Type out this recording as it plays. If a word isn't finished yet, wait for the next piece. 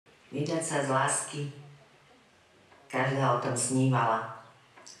Vydať sa z lásky. Každá o tom snívala,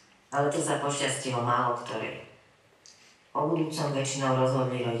 ale to sa pošťastilo málo ktorej. O budúcom väčšinou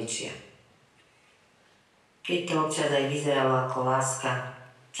rozhodli rodičia. Keď to občas aj vyzeralo ako láska,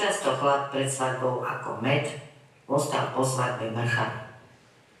 často chlap pred svadbou ako med ostal po svadbe mrcha.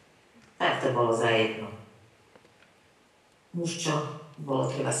 Tak to bolo zajedno. Už čo, bolo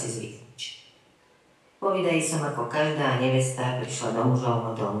treba si zvyknúť. Po vydaji som ako každá nevesta prišla do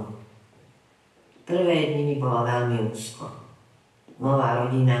mužovho domu. Prvé dni mi bolo veľmi úzko. Nová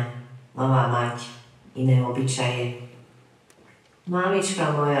rodina, nová mať, iné obyčaje.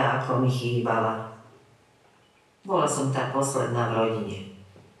 Mamička moja ako mi chýbala. Bola som tá posledná v rodine.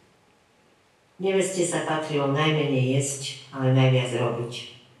 Neveste sa patrilo najmenej jesť, ale najviac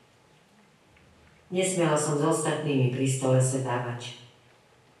robiť. Nesmiela som s ostatnými pri stole sedávať.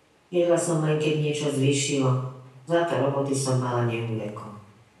 Jedla som len, keď niečo zvýšilo, za to roboty som mala neúlekom.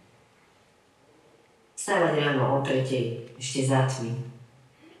 Stávať ráno o 3:00, ešte za tmy.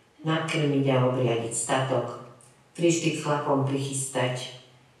 Nakrmiť a obriadiť statok, frišty k chlapom prichystať,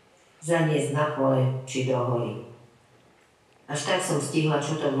 zaniesť na pole či do hory. Až tak som stihla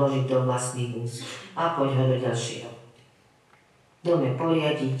čo to vložiť do vlastných úst a poď ho do ďalšieho. Dome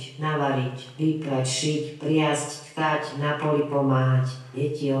poriadiť, navariť, vyprať, šiť, priasť, tkať, na poli pomáhať,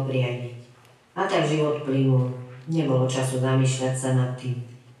 deti obriadiť. A tak život plynul, nebolo času zamýšľať sa nad tým,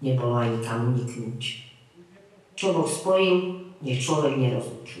 nebolo ani kam uniknúť. Čo Boh spojil, nech človek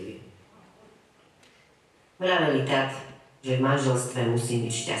nerozlučuje. Vraveli tak, že v manželstve musím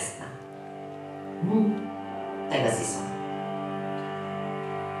byť šťastná. Tak asi som.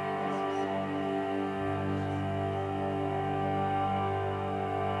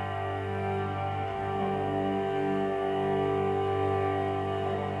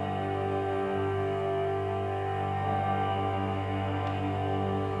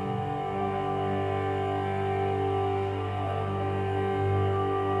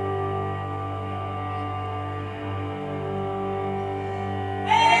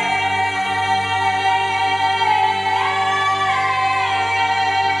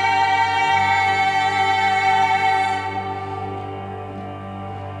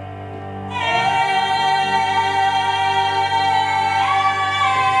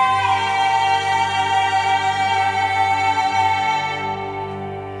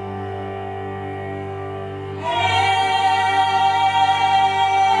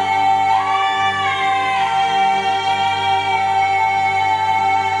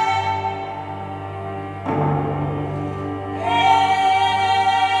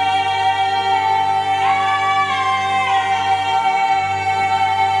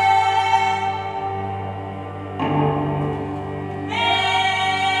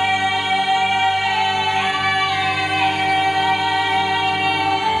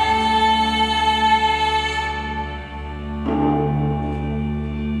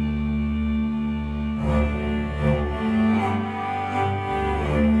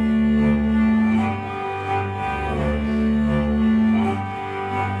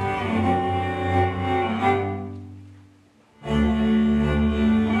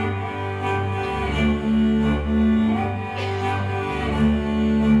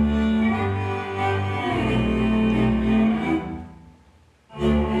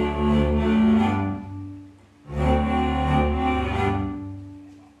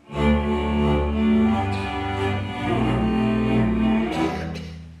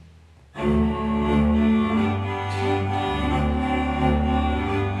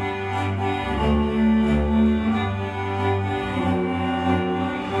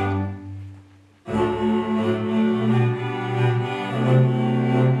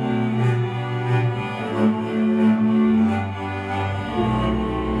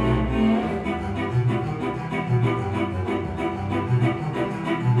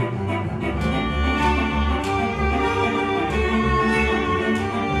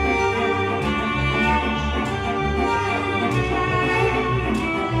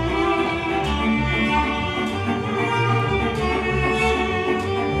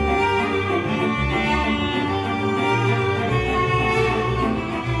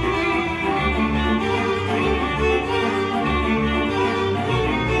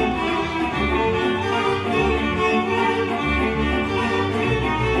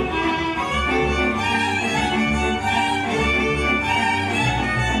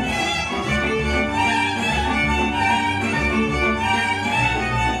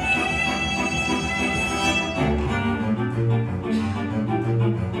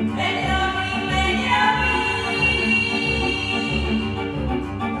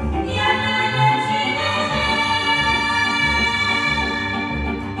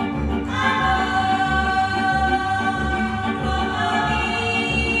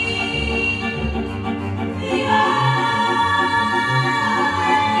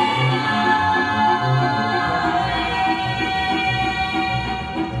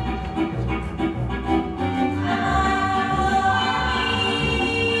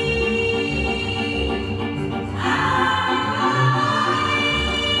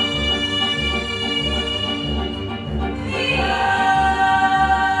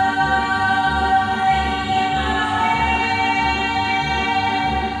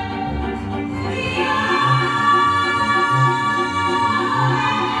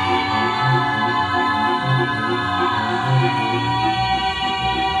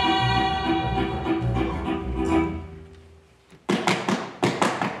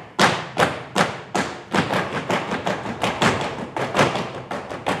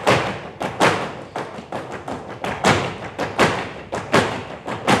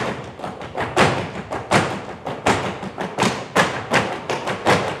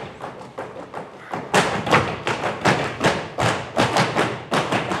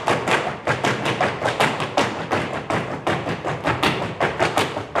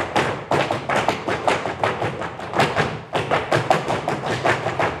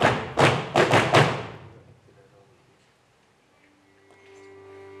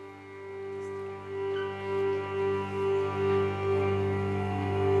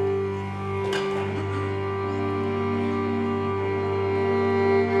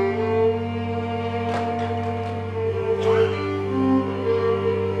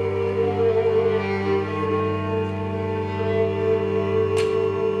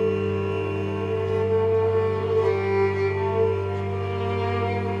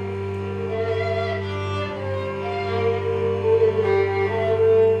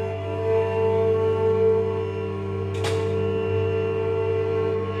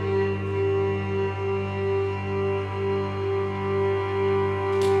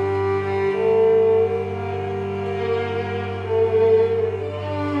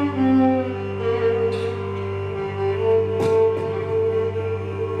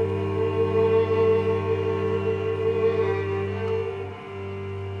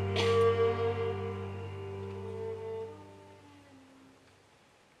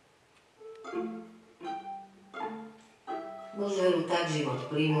 život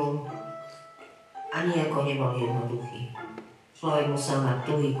plynul a nijako nebol jednoduchý. Človek musel mať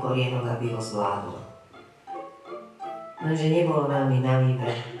tuhý korienok, aby ho zvládol. Lenže nebolo veľmi na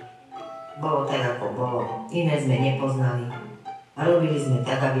výber. Bolo tak, ako bolo. Iné sme nepoznali a robili sme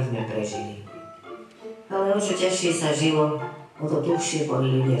tak, aby sme prežili. Ale o čo ťažšie sa žilo, o to dlhšie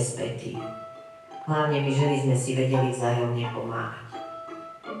boli ľudia spätí. Hlavne my ženy sme si vedeli vzájomne pomáhať.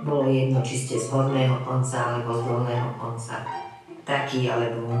 Bolo jedno, či ste z horného konca alebo z dolného konca, taký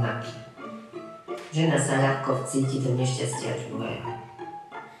alebo onaký. Žena sa ľahko vcíti do nešťastia druhého.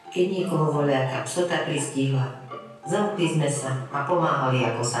 Keď niekoho voľaká psota pristihla, zamkli sme sa a pomáhali,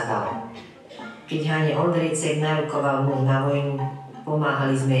 ako sa dalo. Keď Hane Ondrejcek narukoval muž na vojnu,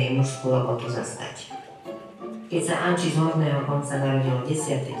 pomáhali sme jej mužskú robotu zastať. Keď sa Anči z horného konca narodilo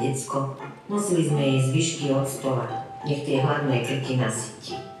 10. decko, nosili sme jej zvyšky od stola, nech tie hladné krky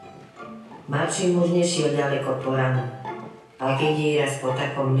nasytí. Mladší muž nešiel ďaleko po ranu, ale keď jej raz po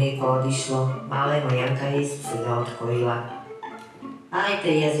takom mlieko odišlo, malého Janka jej suseda odkojila. A aj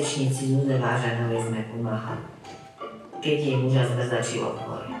tej jazyčnici Zuze Vážanovej sme pomáhali, keď jej muža zmrzačilo v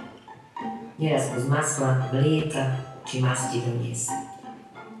hore. Nieraz kus masla, mlieka či masti doniesli.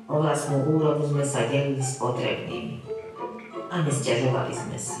 O vlastnú úrodu sme sa delili s potrebnými a nesťažovali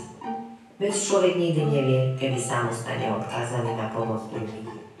sme si. Veď človek nikdy nevie, kedy sám ostane odkázaný na pomoc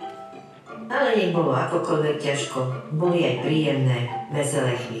druhých. Ale nech bolo akokoľvek ťažko, boli aj príjemné,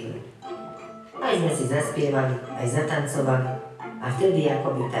 veselé chvíle. Aj sme si zaspievali, aj zatancovali a vtedy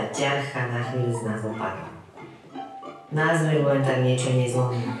akoby tá ťarcha na chvíľu z nás opadla. Nás len tak niečo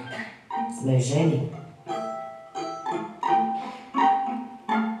nezlomí. Sme ženy.